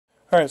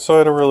Alright, so I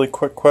had a really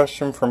quick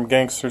question from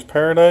Gangsters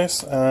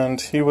Paradise, and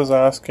he was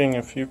asking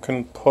if you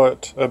can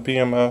put a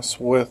BMS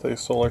with a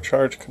solar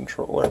charge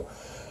controller.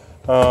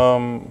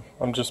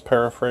 I'm just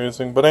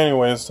paraphrasing, but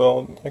anyways,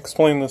 I'll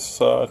explain this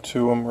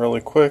to him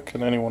really quick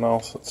and anyone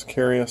else that's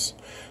curious.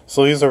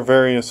 So these are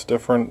various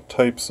different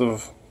types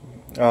of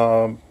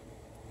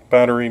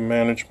battery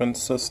management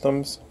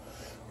systems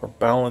or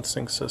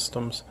balancing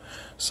systems.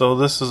 So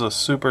this is a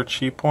super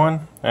cheap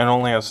one and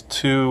only has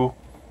two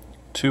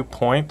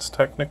points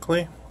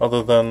technically,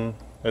 other than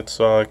its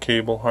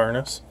cable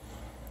harness.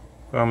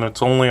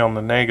 It's only on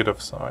the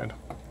negative side,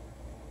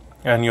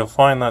 and you'll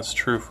find that's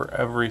true for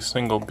every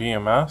single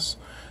BMS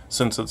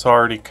since it's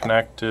already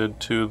connected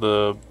to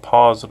the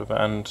positive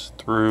end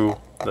through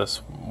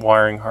this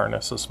wiring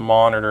harness, this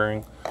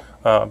monitoring,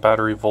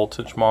 battery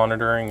voltage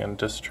monitoring and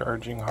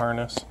discharging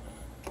harness.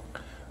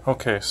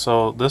 Okay,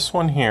 so this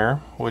one here,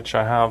 which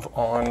I have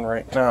on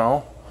right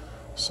now,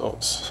 so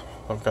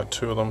I've got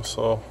two of them,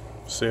 so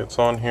see it's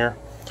on here.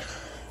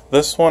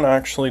 This one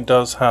actually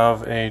does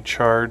have a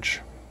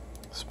charge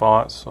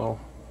spot,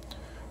 so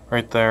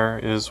right there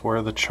is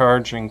where the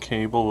charging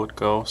cable would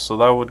go. So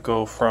that would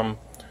go from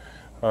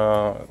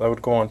that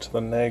would go onto the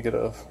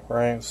negative,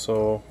 right?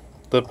 So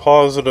the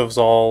positives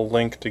all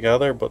link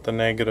together, but the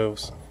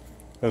negatives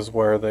is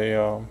where they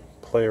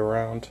play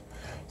around,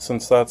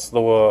 since that's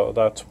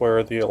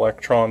where the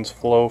electrons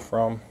flow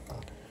from.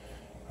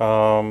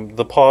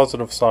 The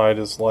positive side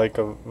is like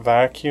a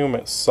vacuum.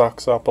 It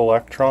sucks up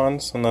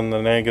electrons, and then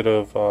the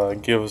negative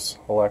gives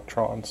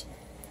electrons.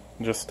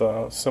 Just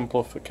a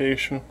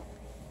simplification,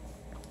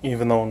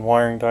 even though in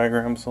wiring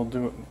diagrams they'll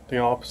do it the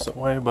opposite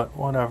way, but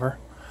whatever.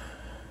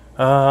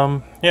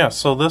 Yeah,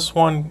 so this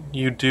one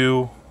you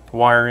do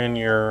wire in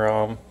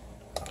your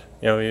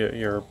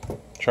your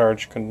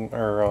charge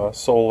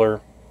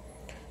solar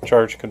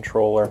charge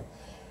controller.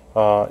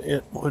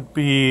 It would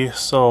be,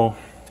 so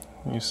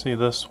you see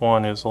this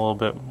one is a little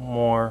bit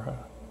more,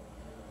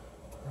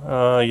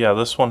 yeah,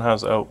 this one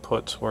has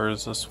outputs,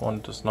 whereas this one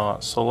does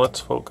not. So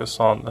let's focus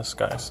on this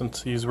guy,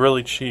 since he's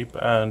really cheap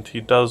and he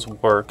does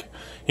work.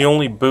 He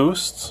only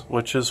boosts,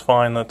 which is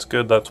fine, that's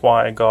good. That's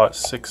why I got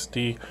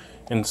 60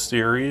 in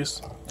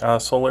series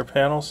solar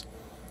panels,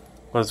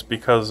 was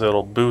because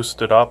it'll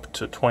boost it up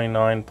to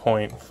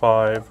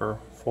 29.5 or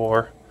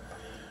 4.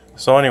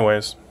 So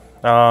anyways,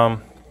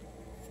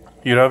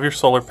 you'd have your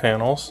solar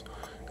panels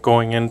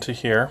going into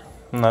here,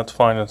 and that's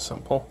fine and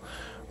simple.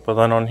 But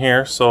then on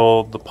here,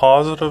 so the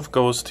positive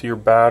goes to your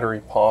battery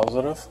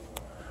positive,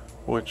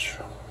 which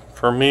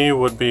for me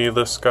would be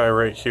this guy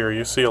right here.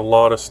 You see a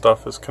lot of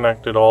stuff is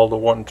connected all to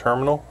one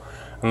terminal,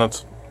 and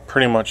that's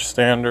pretty much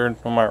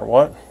standard no matter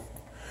what.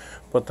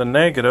 But the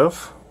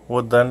negative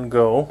would then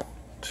go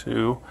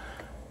to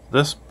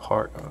this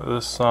part,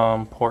 this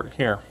port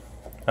here,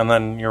 and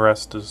then your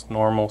rest is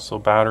normal, so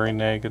battery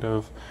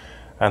negative,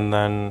 and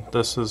then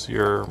this is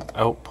your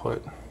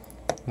output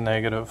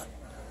negative.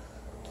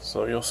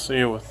 So you'll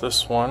see with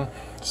this one,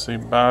 see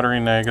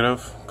battery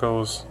negative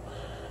goes,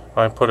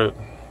 I put it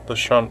the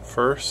shunt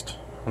first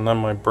and then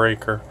my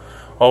breaker.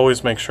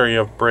 Always make sure you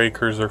have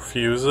breakers or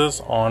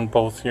fuses on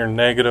both your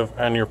negative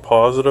and your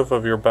positive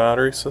of your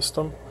battery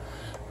system.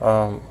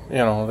 You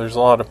know, there's a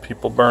lot of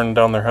people burning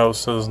down their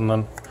houses, and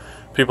then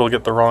people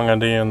get the wrong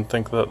idea and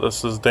think that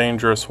this is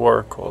dangerous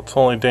work. Well, it's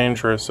only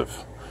dangerous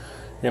if,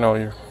 you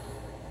know,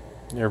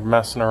 you're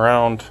messing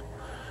around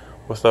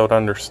without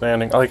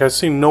understanding. Like, I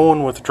see no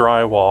one with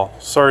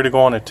drywall. Sorry to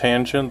go on a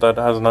tangent that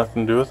has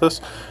nothing to do with this.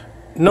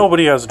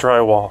 Nobody has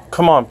drywall.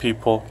 Come on,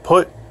 people.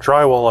 Put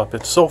drywall up.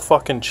 It's so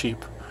fucking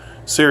cheap.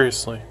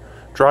 Seriously.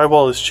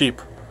 Drywall is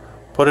cheap.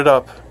 Put it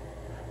up.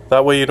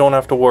 That way you don't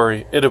have to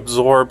worry. It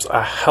absorbs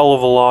a hell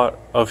of a lot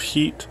of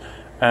heat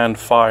and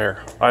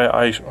fire.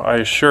 I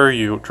assure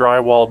you,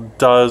 drywall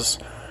does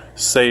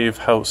save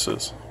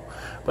houses.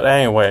 But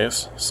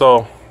anyways,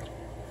 so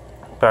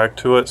back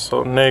to it.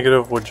 So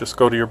negative would just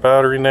go to your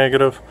battery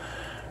negative,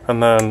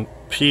 and then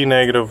P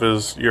negative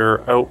is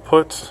your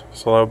output,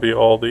 so that would be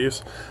all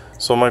these.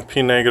 So my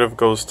P negative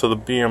goes to the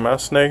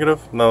BMS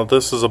negative. Now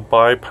this is a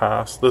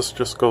bypass. This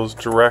just goes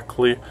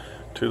directly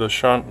to the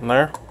shunt in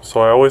there.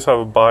 So I always have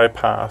a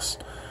bypass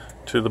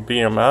to the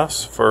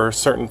BMS for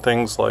certain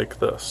things like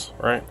this,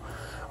 right?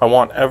 I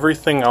want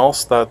everything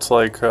else that's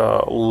like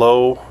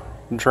low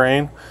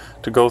drain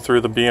to go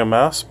through the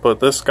BMS, but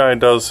this guy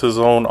does his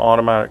own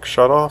automatic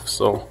shutoff,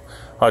 so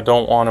I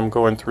don't want him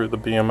going through the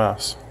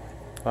BMS.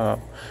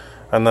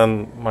 And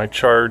then my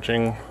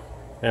charging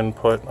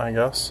input, I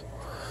guess,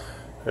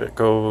 it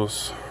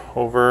goes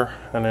over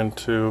and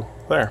into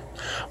there.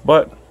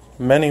 But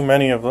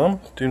many of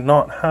them do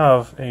not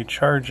have a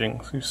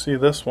charging. So you see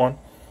this one,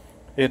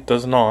 it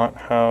does not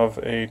have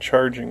a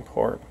charging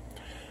port.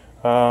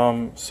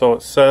 So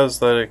it says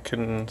that it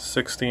can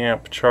 60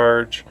 amp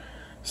charge,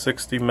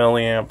 60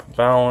 milliamp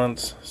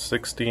balance,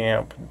 60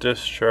 amp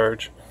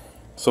discharge.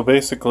 So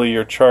basically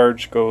your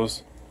charge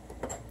goes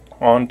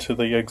onto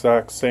the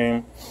exact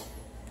same.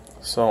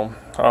 So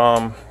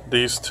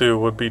these two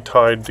would be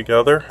tied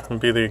together and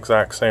be the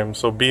exact same.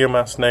 So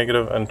BMS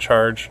negative and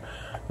charge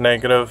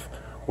negative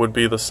would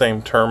be the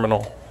same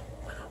terminal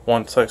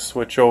once I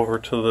switch over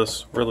to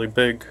this really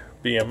big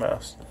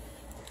BMS.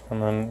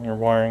 And then your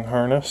wiring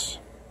harness,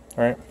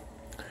 right?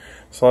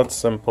 So that's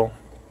simple.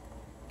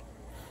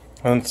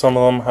 And some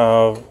of them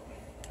have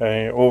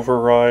a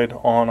override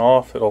on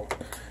off. It'll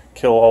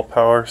kill all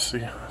power. See,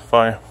 if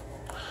I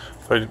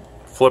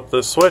flip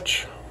this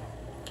switch,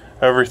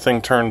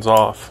 everything turns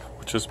off,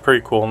 which is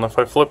pretty cool. And if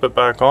I flip it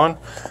back on,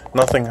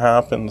 nothing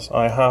happens.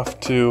 I have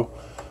to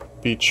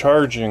be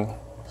charging.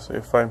 See,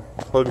 if I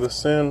plug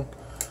this in,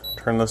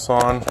 turn this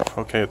on,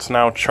 okay, it's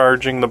now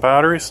charging the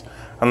batteries,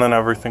 and then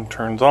everything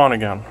turns on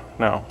again.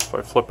 Now, if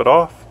I flip it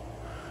off,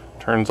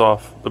 turns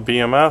off the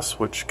BMS,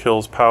 which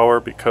kills power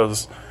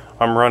because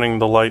I'm running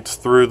the lights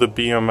through the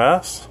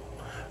BMS,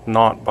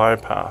 not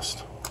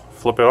bypassed.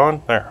 Flip it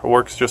on, there, it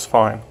works just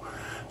fine.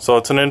 So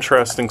it's an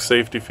interesting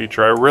safety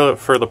feature. I really,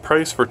 for the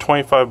price, for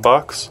 25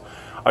 bucks,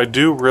 I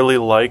do really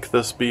like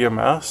this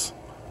BMS.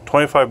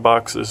 25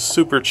 bucks is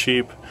super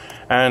cheap,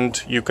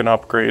 and you can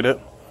upgrade it.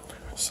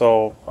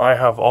 So I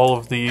have all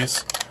of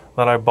these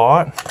that I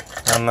bought,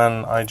 and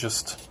then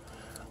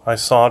I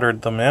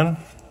soldered them in,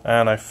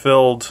 and I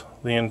filled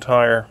the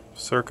entire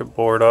circuit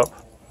board up.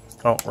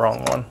 Oh,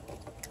 wrong one.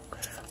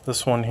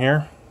 This one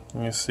here,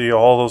 and you see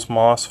all those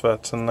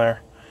MOSFETs in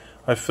there.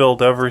 I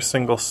filled every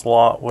single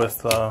slot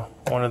with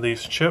one of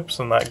these chips,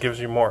 and that gives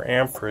you more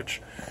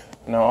amperage.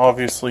 Now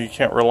obviously you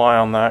can't rely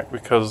on that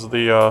because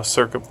the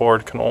circuit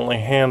board can only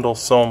handle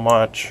so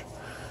much.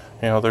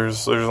 You know,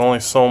 there's only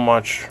so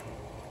much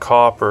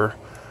copper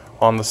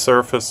on the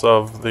surface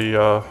of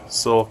the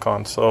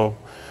silicon, so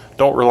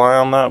don't rely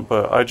on that.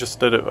 But I just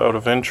did it out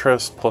of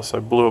interest, plus I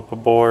blew up a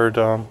board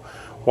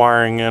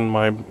wiring in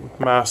my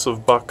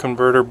massive buck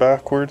converter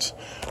backwards.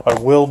 I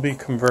will be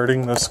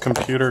converting this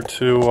computer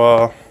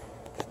to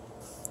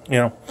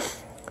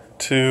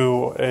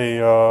to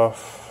a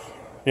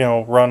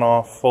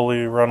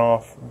fully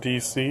run-off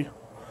DC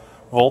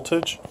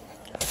voltage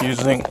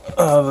using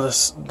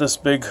this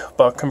big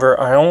buck converter.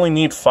 I only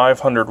need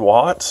 500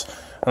 watts,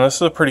 and this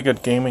is a pretty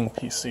good gaming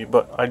PC,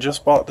 but I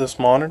just bought this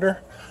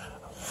monitor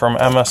from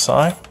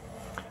MSI,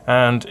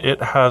 and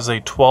it has a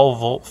 12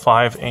 volt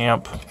 5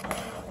 amp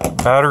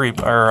battery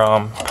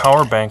or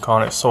power bank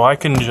on it, so I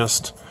can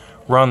just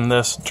run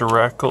this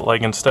directly,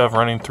 like instead of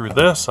running through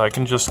this, I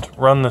can just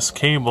run this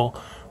cable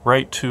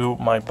right to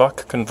my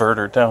buck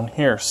converter down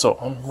here. So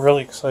I'm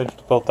really excited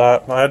about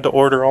that. I had to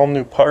order all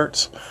new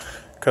parts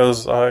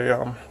because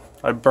I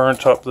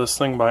burnt up this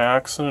thing by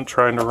accident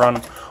trying to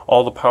run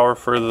all the power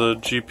for the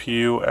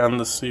GPU and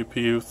the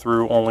CPU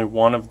through only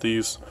one of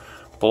these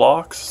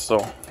blocks.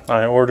 So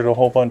I ordered a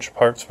whole bunch of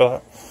parts for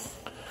that.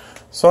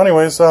 So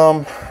anyways,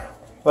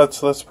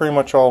 that's pretty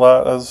much all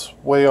that. That's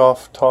way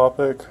off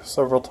topic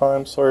several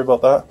times, sorry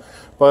about that.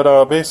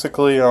 But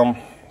basically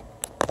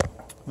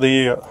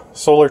the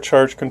solar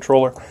charge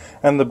controller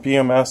and the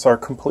BMS are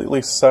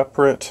completely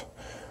separate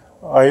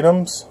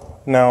items.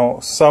 Now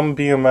some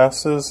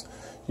BMSs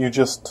you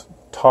just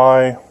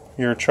tie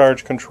your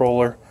charge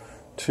controller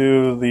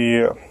to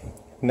the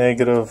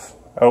negative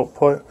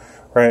output,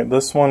 right?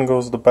 This one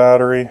goes to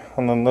battery,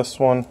 and then this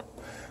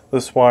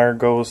wire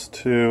goes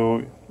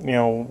to, you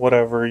know,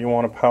 whatever you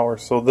want to power.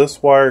 So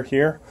this wire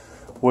here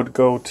would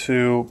go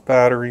to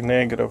battery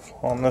negative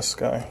on this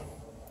guy.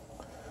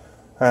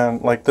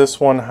 And like this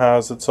one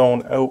has its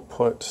own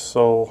output,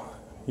 so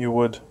you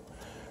would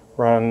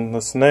run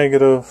this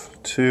negative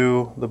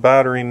to the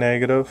battery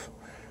negative,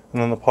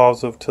 and then the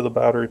positive to the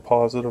battery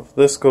positive.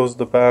 This goes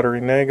to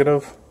battery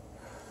negative,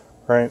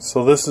 right?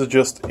 So this is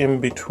just in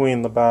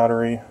between the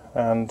battery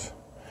and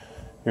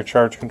your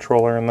charge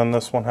controller, and then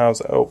this one has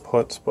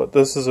outputs. But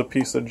this is a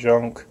piece of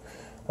junk.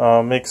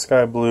 Make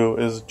Sky Blue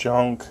is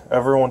junk.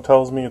 Everyone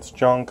tells me it's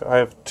junk. I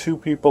have 2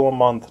 people a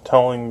month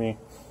telling me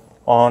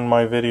on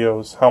my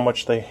videos how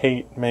much they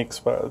hate Make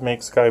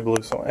Sky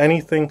Blue. So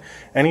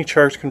any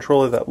charge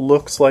controller that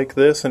looks like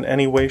this in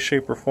any way,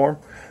 shape, or form,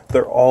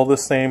 they're all the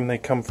same. They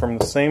come from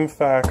the same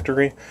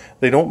factory.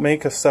 They don't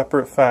make a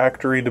separate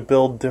factory to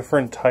build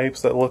different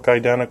types that look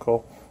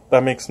identical.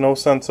 That makes no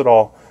sense at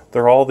all.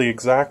 They're all the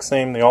exact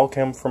same. They all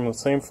come from the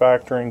same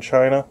factory in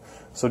China.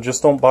 So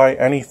just don't buy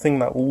anything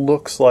that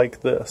looks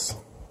like this.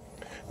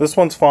 This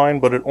one's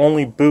fine, but it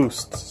only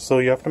boosts. So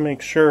you have to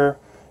make sure,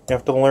 you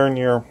have to learn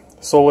your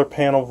solar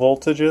panel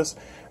voltages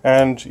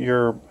and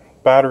your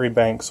battery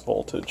bank's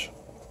voltage.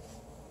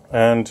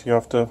 And you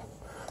have to,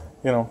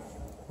 you know,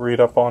 read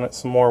up on it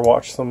some more,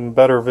 watch some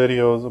better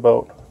videos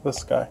about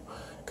this guy.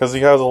 Because he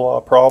has a lot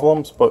of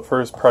problems, but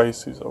for his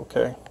price he's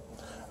okay.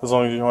 As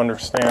long as you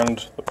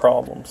understand the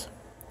problems.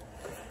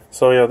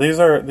 So yeah, these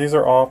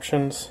are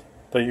options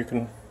that you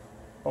can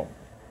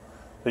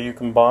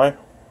buy.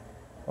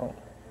 Oh,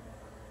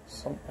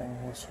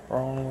 something was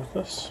wrong with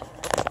this.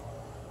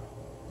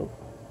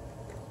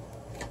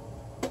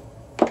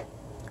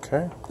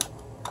 Okay.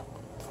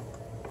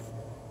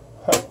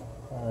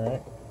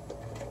 Alright.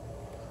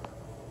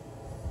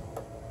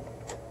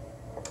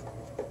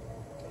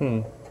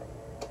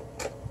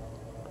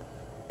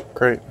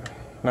 Great.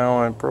 Now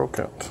I broke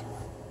it.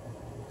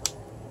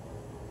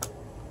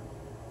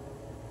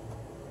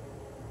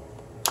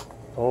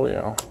 Oh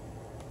yeah.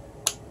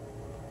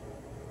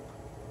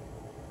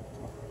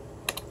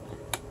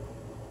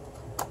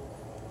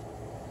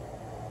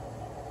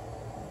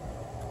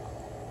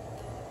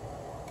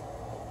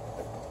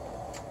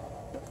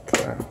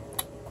 Okay.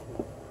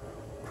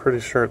 Pretty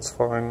sure it's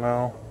fine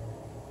now.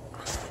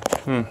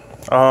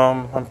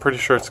 I'm pretty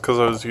sure it's because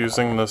I was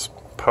using this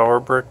power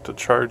brick to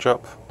charge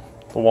up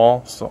the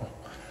wall, so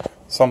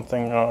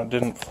something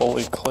didn't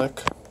fully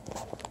click.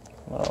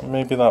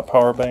 Maybe that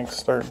power bank's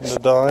starting to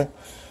die.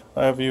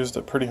 I have used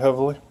it pretty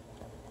heavily.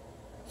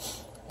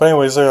 But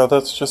anyways, yeah,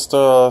 that's just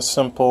a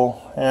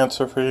simple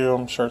answer for you.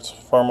 I'm sure it's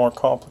far more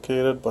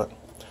complicated, but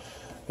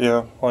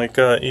yeah, like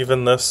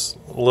even this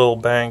little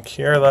bank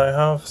here that I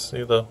have,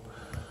 see the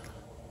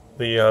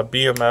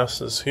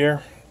BMS is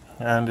here,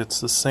 and it's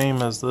the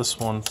same as this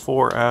one,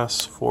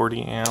 4S,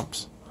 40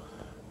 amps,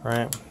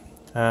 right?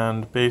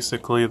 And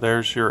basically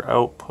there's your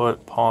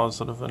output,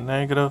 positive and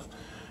negative,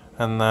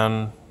 and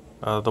then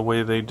the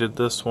way they did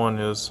this one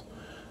is,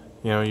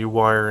 you know, you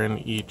wire in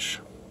each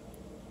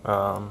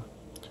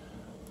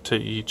to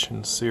each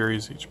in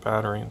series, each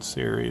battery in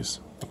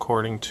series,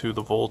 according to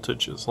the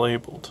voltages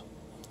labeled,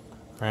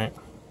 right?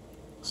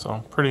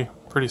 So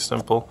pretty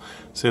simple.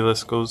 See,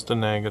 this goes to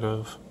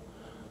negative,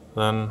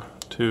 then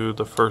to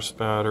the first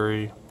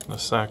battery, the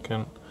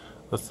second,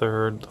 the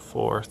third, the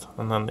fourth,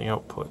 and then the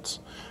outputs.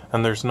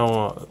 And there's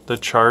no the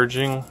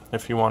charging.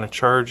 If you want to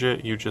charge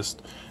it, you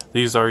just,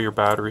 these are your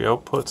battery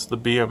outputs. The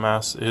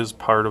BMS is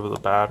part of the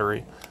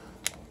battery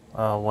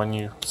when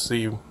you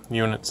see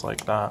units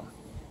like that.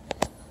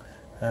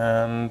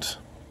 And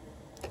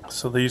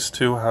so these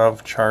two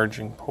have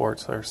charging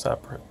ports that are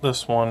separate.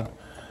 This one,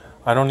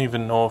 I don't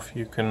even know if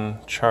you can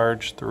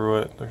charge through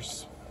it.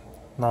 There's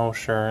no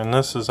sure. And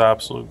this is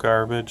absolute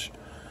garbage.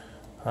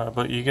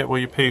 But you get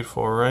what you paid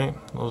for, right?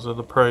 Those are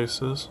the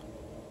prices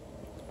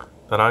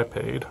that I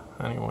paid,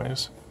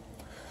 anyways.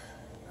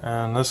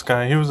 And this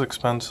guy, he was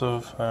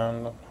expensive,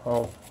 and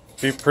I'll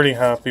be pretty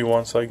happy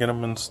once I get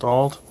him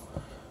installed.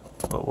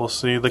 But we'll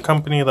see. The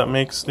company that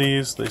makes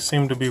these, they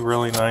seem to be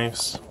really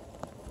nice.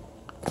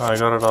 I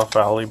got it off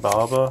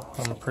Alibaba,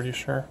 I'm pretty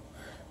sure.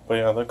 But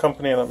yeah, the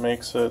company that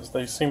makes it,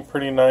 they seem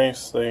pretty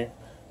nice. They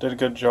did a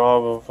good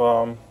job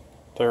of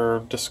their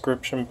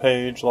description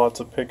page,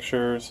 lots of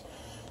pictures.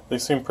 They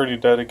seem pretty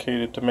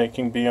dedicated to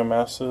making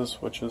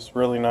BMSs, which is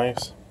really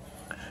nice.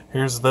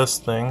 Here's this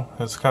thing.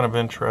 It's kind of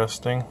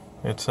interesting.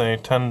 It's a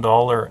 $10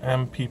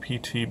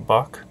 MPPT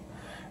buck.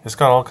 It's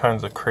got all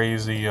kinds of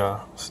crazy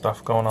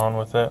stuff going on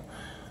with it.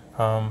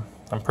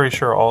 I'm pretty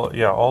sure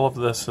all of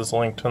this is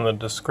linked in the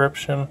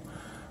description,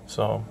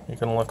 so you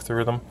can look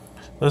through them.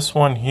 This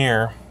one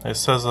here, it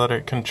says that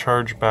it can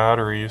charge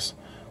batteries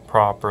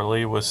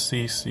properly with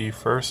CC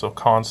first, so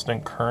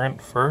constant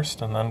current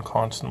first, and then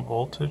constant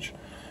voltage,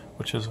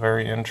 which is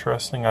very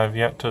interesting. I've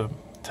yet to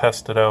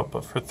test it out,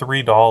 but for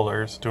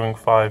 $3 doing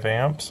 5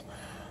 amps,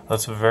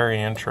 that's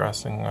very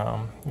interesting.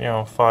 You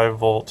know, 5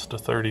 volts to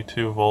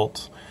 32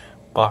 volts,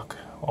 buck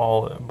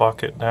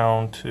it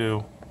down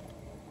to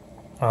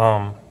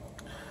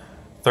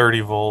 30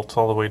 volts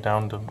all the way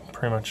down to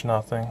pretty much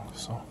nothing.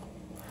 So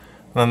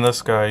and then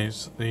this guy,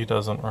 he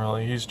doesn't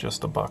really, he's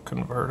just a buck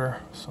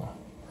converter. So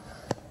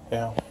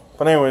yeah,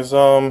 but anyways,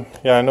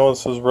 yeah, I know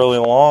this is really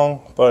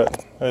long,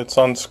 but it's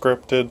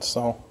unscripted,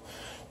 so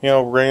you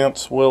know,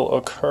 rants will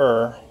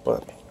occur.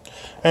 But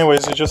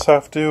anyways, you just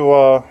have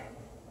to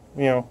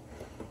you know,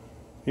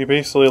 you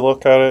basically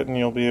look at it and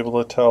you'll be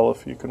able to tell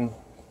if you can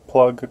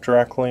plug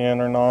directly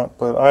in or not.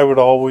 But I would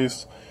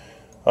always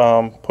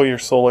put your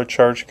solar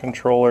charge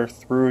controller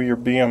through your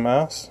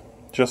BMS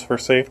just for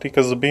safety,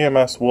 because the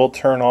BMS will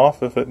turn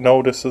off if it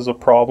notices a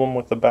problem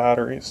with the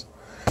batteries.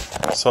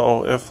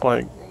 So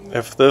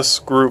if this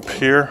group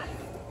here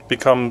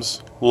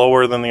becomes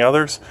lower than the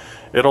others,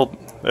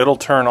 it'll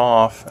turn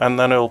off, and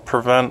then it'll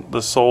prevent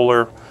the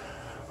solar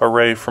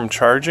array from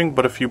charging.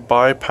 But if you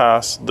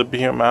bypass the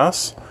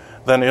BMS,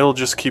 then it'll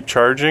just keep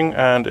charging,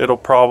 and it'll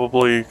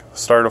probably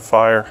start a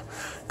fire,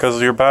 because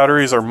your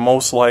batteries are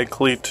most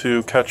likely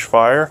to catch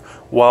fire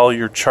while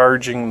you're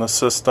charging the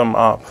system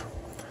up.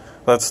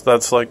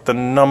 That's like the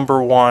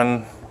number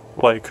one,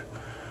 like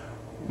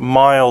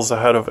miles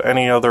ahead of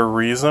any other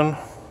reason.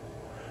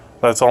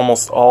 That's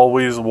almost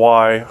always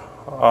why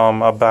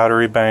a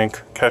battery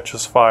bank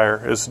catches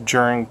fire, is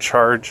during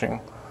charging.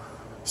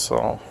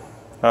 So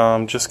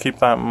just keep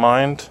that in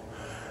mind,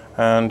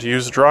 and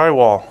use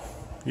drywall.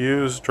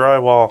 Use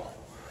drywall.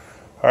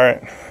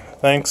 Alright,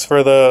 thanks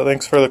for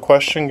the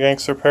question,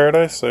 Gangster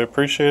Paradise. I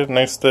appreciate it.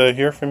 Nice to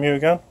hear from you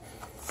again.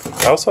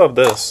 I also have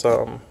this.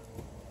 I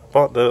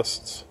bought this.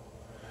 It's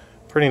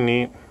pretty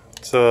neat.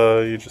 It's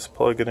you just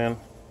plug it in.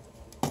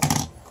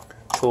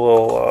 It's a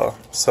little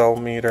cell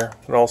meter.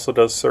 It also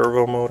does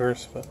servo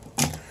motors, but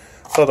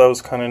I thought that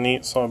was kind of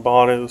neat, so I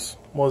bought it. It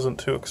wasn't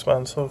too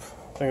expensive.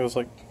 I think it was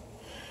like,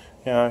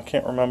 yeah, I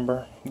can't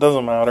remember. It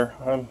doesn't matter.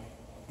 I'm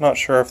not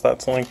sure if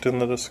that's linked in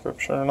the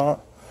description or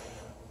not.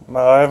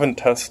 I haven't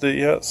tested it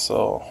yet,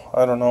 so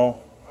I don't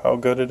know how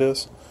good it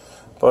is.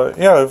 But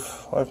yeah,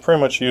 I've pretty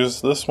much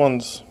used this.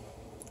 One's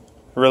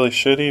really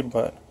shitty,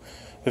 but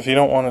if you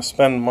don't want to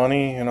spend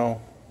money, you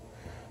know,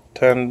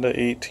 $10 to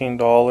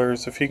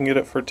 $18, if you can get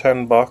it for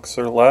 $10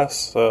 or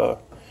less,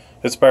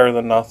 it's better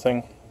than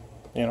nothing.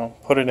 You know,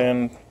 put it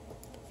in.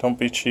 Don't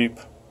be cheap.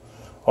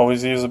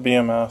 Always use a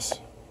BMS.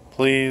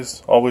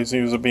 Please, always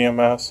use a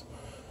BMS.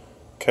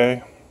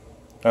 Okay.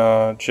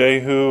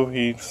 Jehu,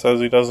 he says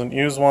he doesn't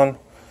use one.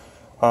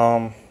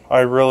 I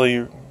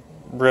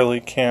really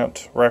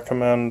can't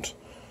recommend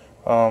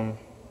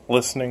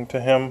listening to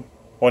him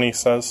when he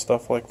says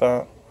stuff like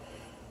that.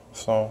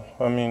 So,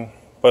 I mean,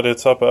 but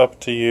it's up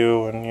to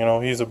you, and you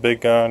know, he's a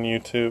big guy on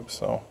YouTube,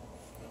 so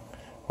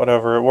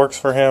whatever, it works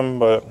for him,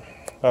 but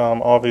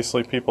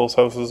obviously people's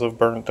houses have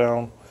burnt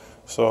down,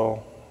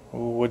 so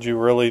would you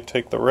really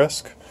take the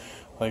risk?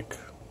 Like,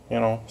 you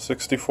know,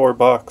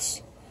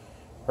 $64,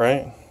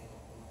 right?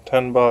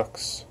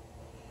 $10,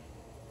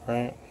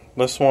 right?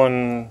 This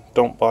one,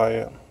 don't buy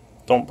it.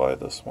 Don't buy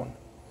this one.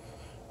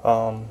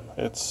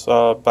 Its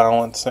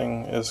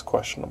balancing is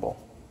questionable.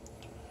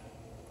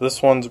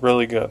 This one's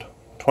really good.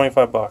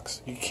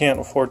 $25. You can't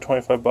afford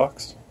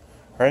 $25,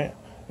 right?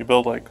 You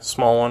build like a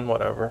small one,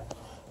 whatever.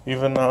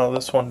 Even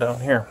this one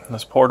down here,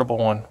 this portable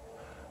one.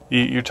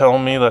 You're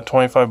telling me that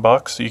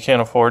 $25, you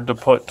can't afford to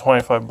put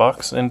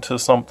 $25 into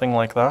something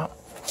like that?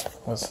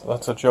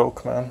 That's a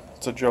joke, man.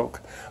 It's a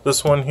joke.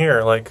 This one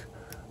here, like,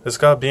 it's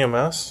got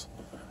BMS.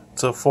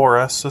 It's a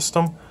 4S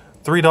system.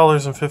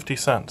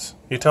 $3.50.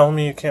 You telling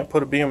me you can't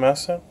put a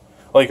BMS in?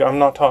 Like, I'm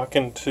not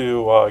talking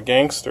to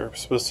Gangster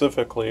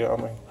specifically. I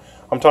mean,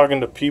 I'm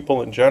talking to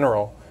people in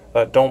general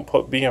that don't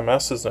put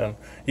BMSs in.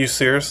 You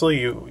seriously,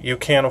 you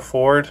can't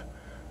afford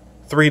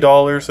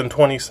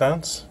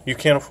 $3.20? You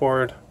can't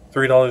afford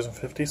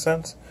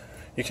 $3.50?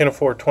 You can't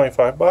afford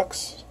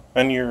 $25?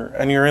 And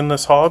you're in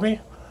this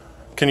hobby?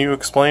 Can you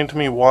explain to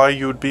me why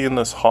you would be in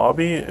this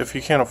hobby if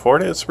you can't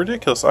afford it? It's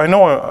ridiculous. I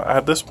know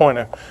at this point,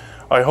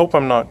 I hope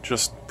I'm not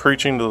just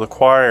preaching to the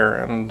choir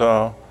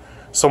and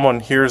someone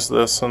hears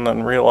this and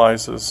then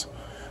realizes,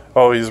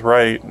 oh, he's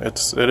right.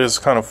 It is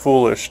kind of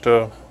foolish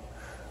to,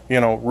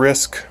 you know,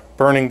 risk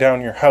burning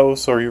down your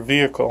house or your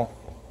vehicle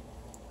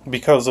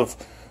because of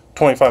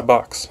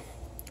 $25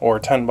 or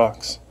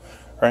 $10,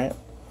 right?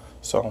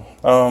 So,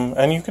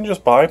 and you can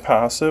just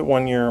bypass it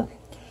when you're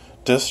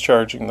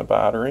discharging the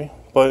battery.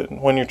 But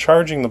when you're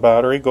charging the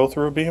battery, go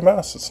through a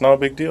BMS. It's not a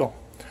big deal.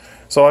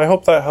 So I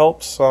hope that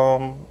helps. It's a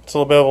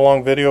little bit of a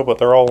long video, but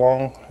they're all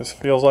long, it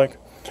feels like.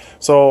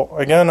 So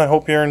again, I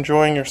hope you're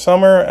enjoying your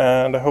summer,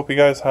 and I hope you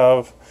guys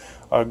have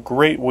a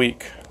great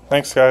week.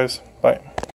 Thanks, guys. Bye.